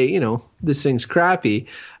not say, this thing's crappy?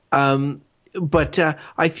 But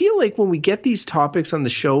I feel like when we get these topics on the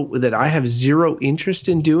show that I have zero interest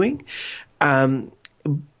in doing,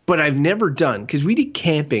 but I've never done, because we did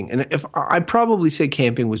camping, and if I probably said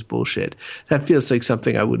camping was bullshit, that feels like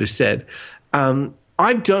something I would have said.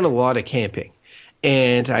 I've done a lot of camping,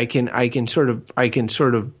 and I can sort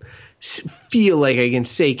of feel like I can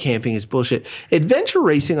say camping is bullshit. Adventure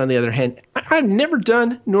racing, on the other hand, I've never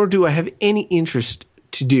done, nor do I have any interest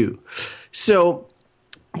to do. So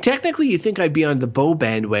technically, you think I'd be on the Bo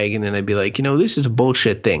bandwagon, and I'd be like, this is a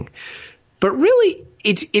bullshit thing. But really,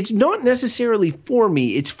 it's not necessarily for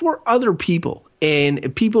me. It's for other people,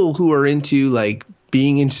 and people who are into like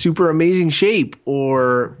being in super amazing shape,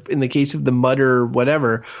 or in the case of the mud or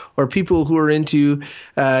whatever, or people who are into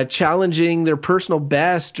challenging their personal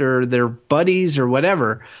best or their buddies or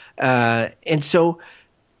whatever. And so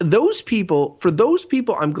for those people,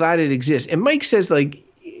 I'm glad it exists. And Mike says like,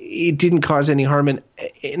 it didn't cause any harm.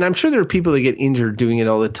 And I'm sure there are people that get injured doing it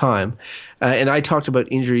all the time. And I talked about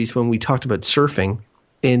injuries when we talked about surfing.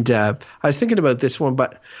 And I was thinking about this one,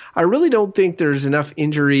 but I really don't think there's enough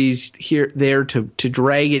injuries there to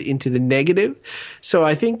drag it into the negative. So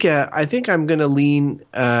I think I'm going to lean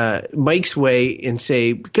Mike's way and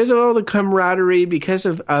say, because of all the camaraderie, because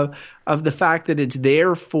of the fact that it's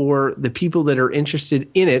there for the people that are interested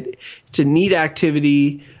in it, it's a neat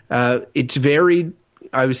activity. It's varied.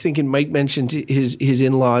 I was thinking Mike mentioned his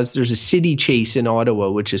in-laws. There's a city chase in Ottawa,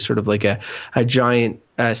 which is sort of like a giant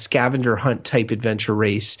scavenger hunt type adventure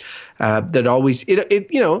race that always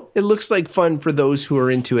it looks like fun for those who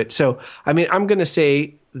are into it. So I mean, I'm going to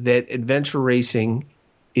say that adventure racing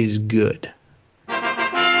is good.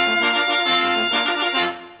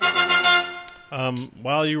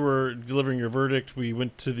 While you were delivering your verdict, we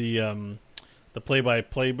went to the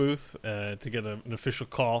play-by-play booth to get an official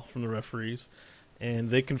call from the referees. And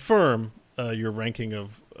they confirm your ranking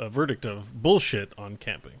of a verdict of bullshit on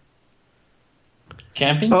camping.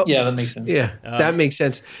 Camping? Oh, yeah, that makes sense. Yeah, that makes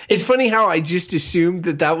sense. It's funny how I just assumed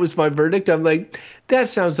that was my verdict. I'm like, that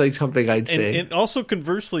sounds like something I'd say. And also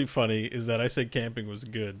conversely funny is that I said camping was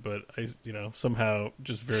good, but I, somehow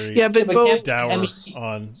just very dour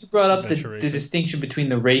on. You brought up the distinction between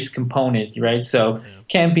the race component, right? So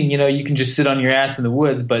camping, you can just sit on your ass in the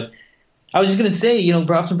woods, but I was just going to say,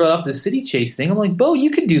 Brofton brought off the city chase thing. I'm like, Bo,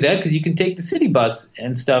 you could do that because you can take the city bus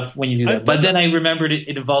and stuff when you do that. But then I remembered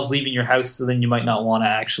it involves leaving your house, so then you might not want to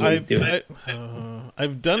actually do it.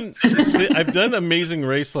 I've done Amazing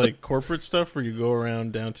Race, like corporate stuff where you go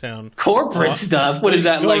around downtown. Corporate stuff? What is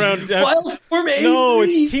that, like file Form A3? No,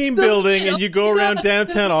 it's team building, and you go around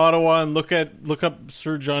downtown Ottawa and look up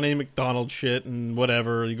Sir John A. Macdonald shit and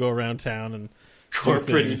whatever. You go around town and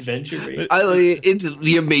corporate adventure race. It's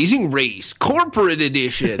the Amazing Race Corporate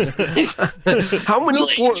Edition. How many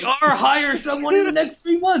HR hire someone in the next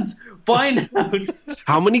 3 months? Find out.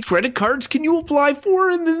 How many credit cards can you apply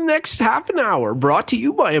for in the next half an hour? Brought to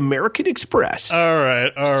you by American Express. All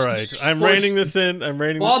right. I'm reining this in.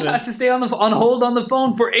 Bob has to stay on hold on the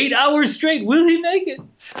phone for 8 hours straight. Will he make it?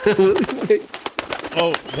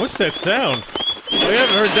 Oh, what's that sound? We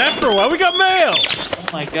haven't heard that for a while. We got mail.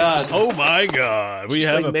 Oh my god. We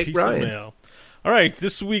have a piece of mail. All right,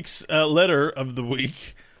 this week's letter of the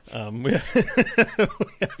week. Letter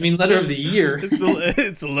of the year.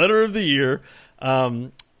 It's a letter of the year.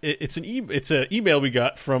 it's an email we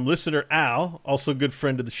got from listener Al, also a good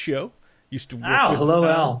friend of the show. Used to work With hello,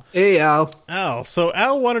 Al. Hey, Al. Al. So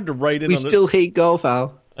Al wanted to write in. We still hate golf,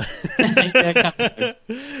 Al.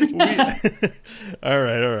 All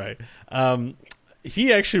right.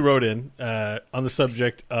 He actually wrote in on the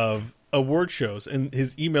subject of award shows, and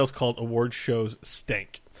his email's called "Award Shows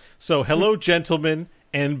Stank." So, hello, gentlemen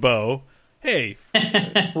and Bo. Hey,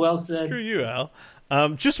 well said. Screw you, Al.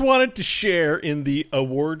 Just wanted to share in the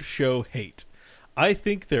award show hate. I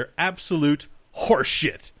think they're absolute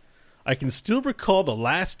horseshit. I can still recall the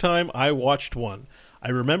last time I watched one. I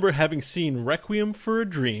remember having seen Requiem for a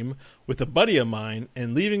Dream with a buddy of mine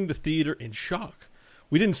and leaving the theater in shock.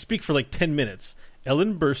 We didn't speak for like 10 minutes.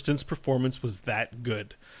 Ellen Burstyn's performance was that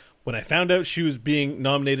good. When I found out she was being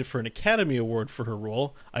nominated for an Academy Award for her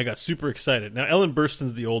role, I got super excited. Now, Ellen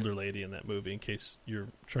Burstyn's the older lady in that movie, in case you're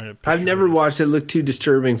trying to... I've never watched it. It looked too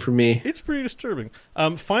disturbing for me. It's pretty disturbing.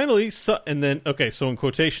 Finally, so in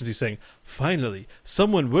quotations, he's saying, finally,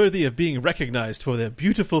 someone worthy of being recognized for their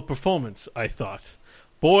beautiful performance, I thought.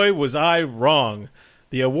 Boy, was I wrong.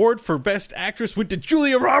 The award for Best Actress went to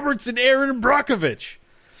Julia Roberts and Erin Brockovich.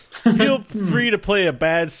 Feel free to play a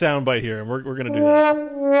bad soundbite here, and we're going to do that.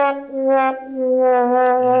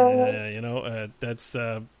 That's...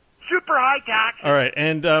 super high tax. All right,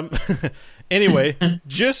 and anyway,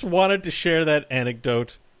 just wanted to share that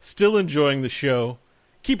anecdote. Still enjoying the show.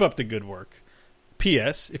 Keep up the good work.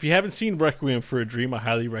 P.S. If you haven't seen Requiem for a Dream, I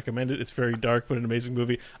highly recommend it. It's very dark, but an amazing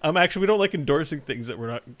movie. Actually, we don't like endorsing things that we're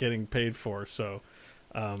not getting paid for, so...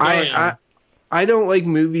 I don't like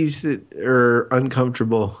movies that are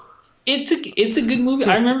uncomfortable. It's a good movie.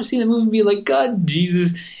 I remember seeing the movie and being like, God,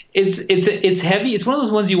 Jesus. It's heavy. It's one of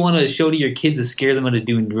those ones you want to show to your kids to scare them into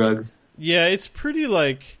doing drugs. Yeah, it's pretty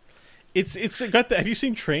like... It's got the... Have you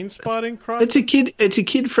seen Trainspotting, Croc? It's a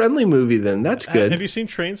kid friendly movie then. That's good. Have you seen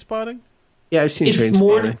Trainspotting? Yeah, I've seen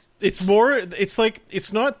Trainspotting. It's like,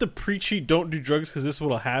 it's not the preachy don't do drugs because this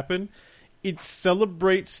will happen. It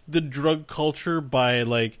celebrates the drug culture by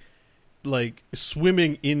like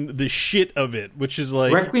swimming in the shit of it, which is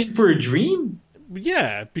like Requiem for a Dream.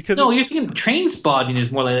 Yeah, because you're thinking Trainspotting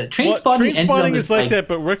is more like that. Trainspotting is like that,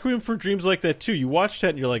 but Requiem for a Dream's like that too. You watch that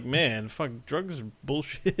and you're like, man, fuck, drugs are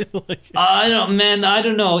bullshit. I don't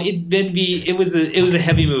know. It was a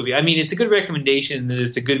heavy movie. I mean, it's a good recommendation that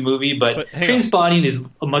it's a good movie, but Trainspotting is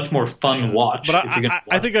a much more fun watch. But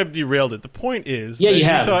I think I've derailed it. The point is, that you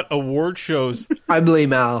thought award shows. I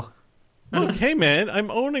blame Al. Look, hey man,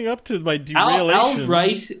 I'm owning up to my derelation. Al's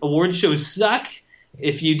right. Award shows suck.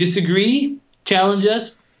 If you disagree, challenge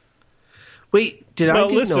us. Wait, did I?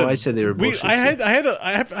 Listen, no, I said they were bullshit. I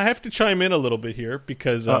have to chime in a little bit here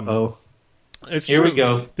because it's here true. We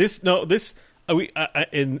go.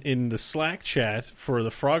 In the Slack chat for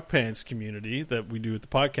the Frog Pants community that we do at the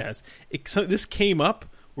podcast, this came up.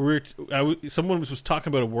 Someone was talking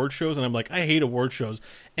about award shows, and I'm like, I hate award shows,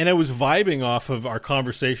 and I was vibing off of our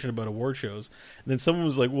conversation about award shows, and then someone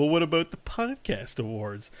was like, well, what about the podcast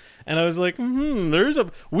awards? And I was like,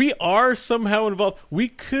 we are somehow involved. We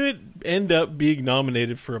could end up being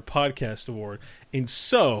nominated for a podcast award, and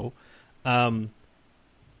so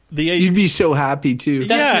you'd be so happy too.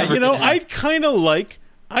 Yeah, I'd kind of like.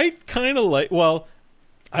 Well,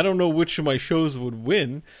 I don't know which of my shows would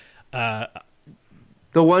win.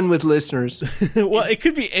 The one with listeners. Well, it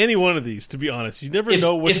could be any one of these. To be honest, you never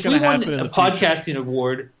know what's going to happen in the future. If we won a podcasting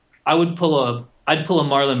award, I'd pull a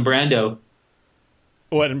Marlon Brando.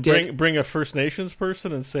 What, and bring a First Nations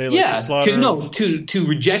person and say, like, to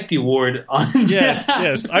reject the award. Yes.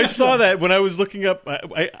 I saw that when I was looking up.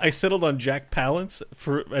 I settled on Jack Palance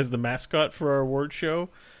as the mascot for our award show.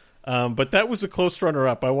 But that was a close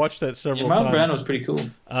runner-up. I watched that several times. Marlon Brando was pretty cool.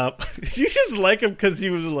 You just like him because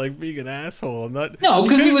he was like being an asshole. No,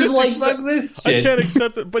 because he was like, fuck this shit. I can't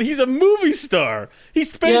accept it. But he's a movie star.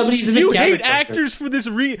 But he's a you hate actors for this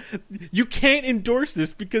you can't endorse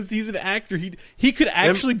this because he's an actor. He could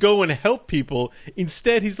actually go and help people.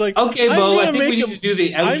 Instead, he's like, okay, Bo, I think we need to do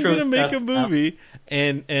the outro I'm going to make a movie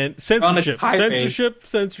and censorship.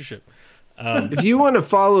 If you want to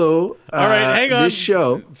follow all right, hang on. This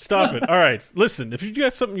show... Stop it. All right, listen. If you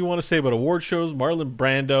got something you want to say about award shows, Marlon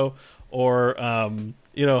Brando, or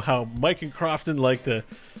how Mike and Crofton like to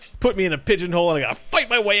put me in a pigeonhole and I got to fight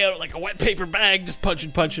my way out like a wet paper bag, just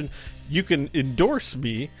punching, you can endorse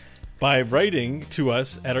me by writing to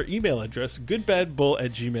us at our email address,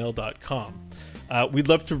 goodbadbull@gmail.com. We'd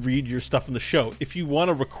love to read your stuff on the show. If you want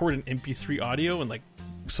to record an MP3 audio and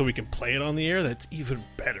so we can play it on the air, that's even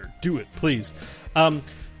better. Do it, please.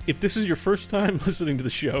 If this is your first time listening to the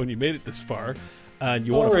show and you made it this far, and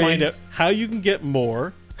you want to find out how you can get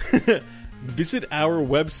more, visit our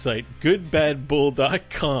website,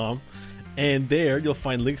 goodbadbull.com, and there you'll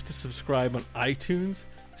find links to subscribe on iTunes,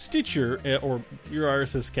 Stitcher, or your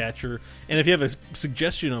RSS catcher. And if you have a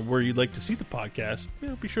suggestion on where you'd like to see the podcast,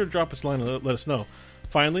 be sure to drop us a line and let us know.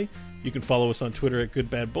 Finally, you can follow us on Twitter at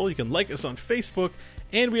goodbadbull. You can like us on Facebook,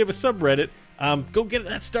 and we have a subreddit. Go get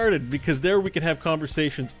that started, because there we can have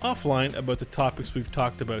conversations offline about the topics we've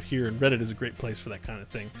talked about here, and Reddit is a great place for that kind of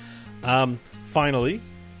thing. Finally,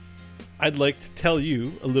 I'd like to tell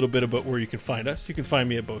you a little bit about where you can find us. You can find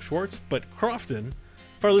me at Bo Schwartz, but Crofton,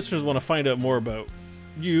 if our listeners want to find out more about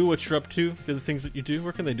you, what you're up to, the things that you do,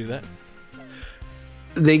 where can they do that?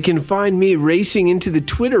 They can find me racing into the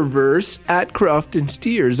Twitterverse at Crofton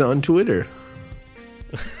Steers on Twitter.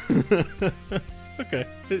 Okay.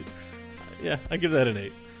 Yeah, I give that an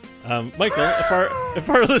 8. Michael, if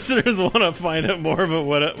our listeners want to find out more about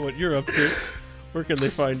what you're up to, where can they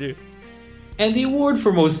find you? And the award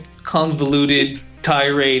for most convoluted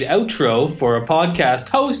tirade outro for a podcast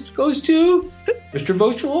host goes to Mr.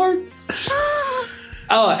 Bo Schwartz.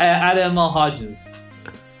 At ML Hodges.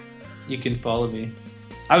 You can follow me.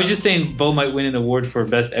 I was just saying Bo might win an award for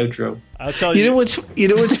best outro. I'll tell you. You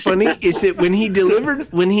know what's funny is that when he delivered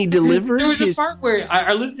there was a part where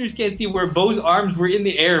our listeners can't see where Bo's arms were in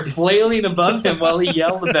the air flailing above him while he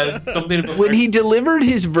yelled about something about when he delivered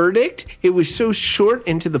his verdict, it was so short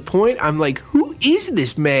and to the point. I'm like, who is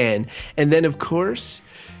this man? And then of course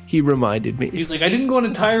he reminded me. He's like, I didn't go on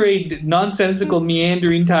a tirade, nonsensical,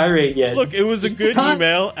 meandering tirade yet. Look, it was a good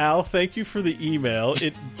email. Al, thank you for the email.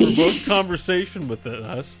 It provoked conversation with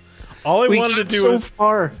us. All I wanted to do was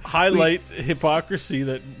highlight hypocrisy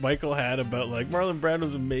that Michael had about, like, Marlon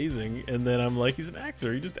Brando's amazing, and then I'm like, he's an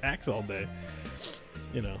actor. He just acts all day.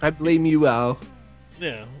 I blame you, Al.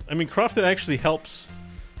 Yeah. I mean, Crofton actually helps,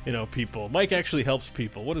 people. Mike actually helps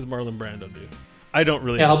people. What does Marlon Brando do? I don't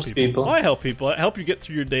really help people. Well, I help people. I help you get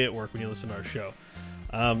through your day at work when you listen to our show.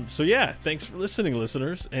 So yeah, thanks for listening,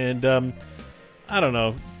 listeners. And I don't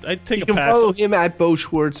know. I'd take you a can pass. follow him at Bo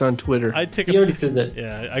Schwartz on Twitter. I'd take he already said that.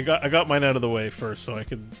 Yeah, I got mine out of the way first, so I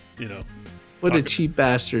could, What a cheap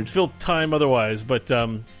bastard. Fill time otherwise. But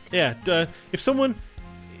if someone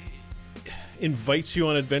invites you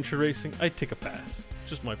on adventure racing, I'd take a pass.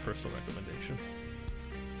 Just my personal recommendation.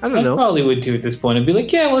 I don't know. I probably would too at this point. I'd be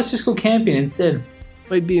like, yeah, well, let's just go camping instead.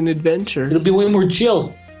 Might be an adventure. It'll be way more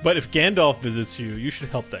chill. But if Gandalf visits you, you should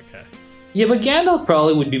help that guy. Yeah, but Gandalf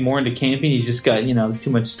probably would be more into camping. He's just got, there's too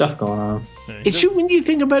much stuff going on. It's when you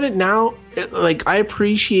think about it now, like, I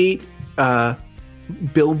appreciate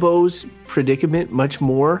Bilbo's predicament much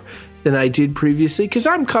more than I did previously, because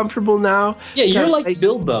I'm comfortable now. Yeah, you're like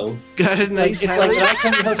Bilbo. Got a nice house. It's like when I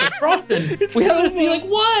come to House of Crofton. We have to be like,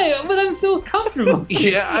 why? But I'm still comfortable.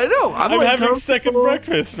 Yeah, I know. I'm like having second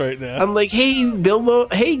breakfast right now. I'm like, hey, Bilbo,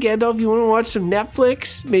 hey, Gandalf, you want to watch some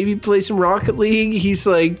Netflix? Maybe play some Rocket League? He's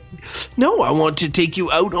like, no, I want to take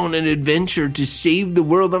you out on an adventure to save the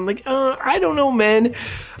world. I'm like, I don't know, man.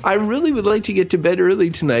 I really would like to get to bed early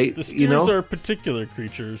tonight. The Steers are particular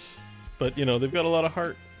creatures, but, they've got a lot of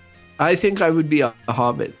heart. I think I would be a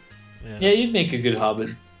hobbit. Yeah, you'd make a good hobbit.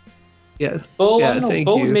 Yeah. Bo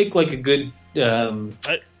would make like a good...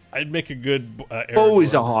 I'd make a good Bo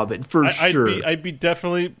is a hobbit, for sure. I'd be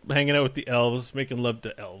definitely hanging out with the elves, making love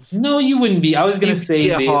to elves. No, you wouldn't be. I was going to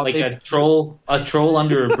say like a troll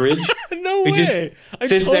under a bridge. No way. I'm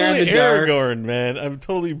totally Aragorn, man. I'm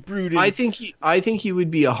totally brooding. I think he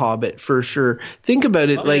would be a hobbit, for sure. Think about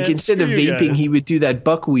it. Instead of vaping, he would do that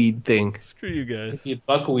buckweed thing. Screw you guys. He'd be a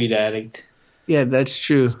buckwheat addict. Yeah, that's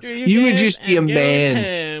true. You would just be a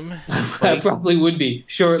man. I probably would be.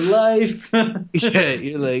 Short life. Yeah,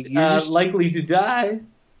 you're just likely to die.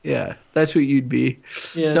 Yeah, that's what you'd be.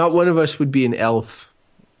 Yes. Not one of us would be an elf.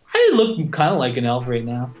 I look kind of like an elf right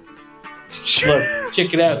now. Look,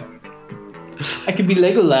 check it out. I could be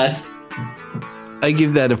Legolas. I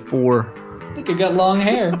give that a 4. Look, I got long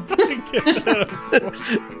hair.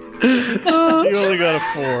 You only got a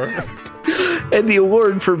 4. And the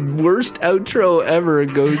award for worst outro ever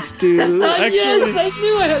goes to... Yes, I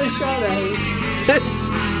knew I had a shot at it.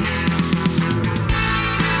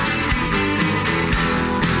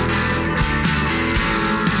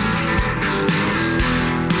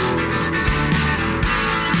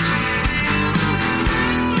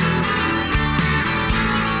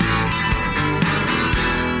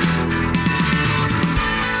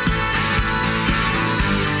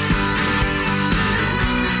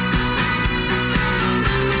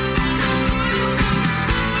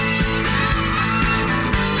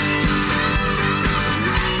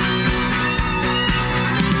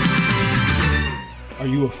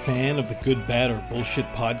 fan of the Good, Bad, or Bullshit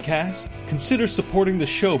podcast? Consider supporting the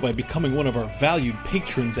show by becoming one of our valued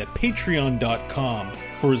patrons at patreon.com.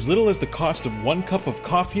 For as little as the cost of 1 cup of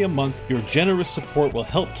coffee a month, your generous support will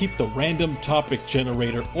help keep the random topic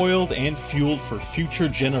generator oiled and fueled for future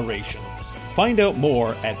generations. Find out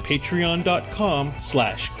more at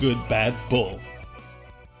patreon.com/goodbadbull.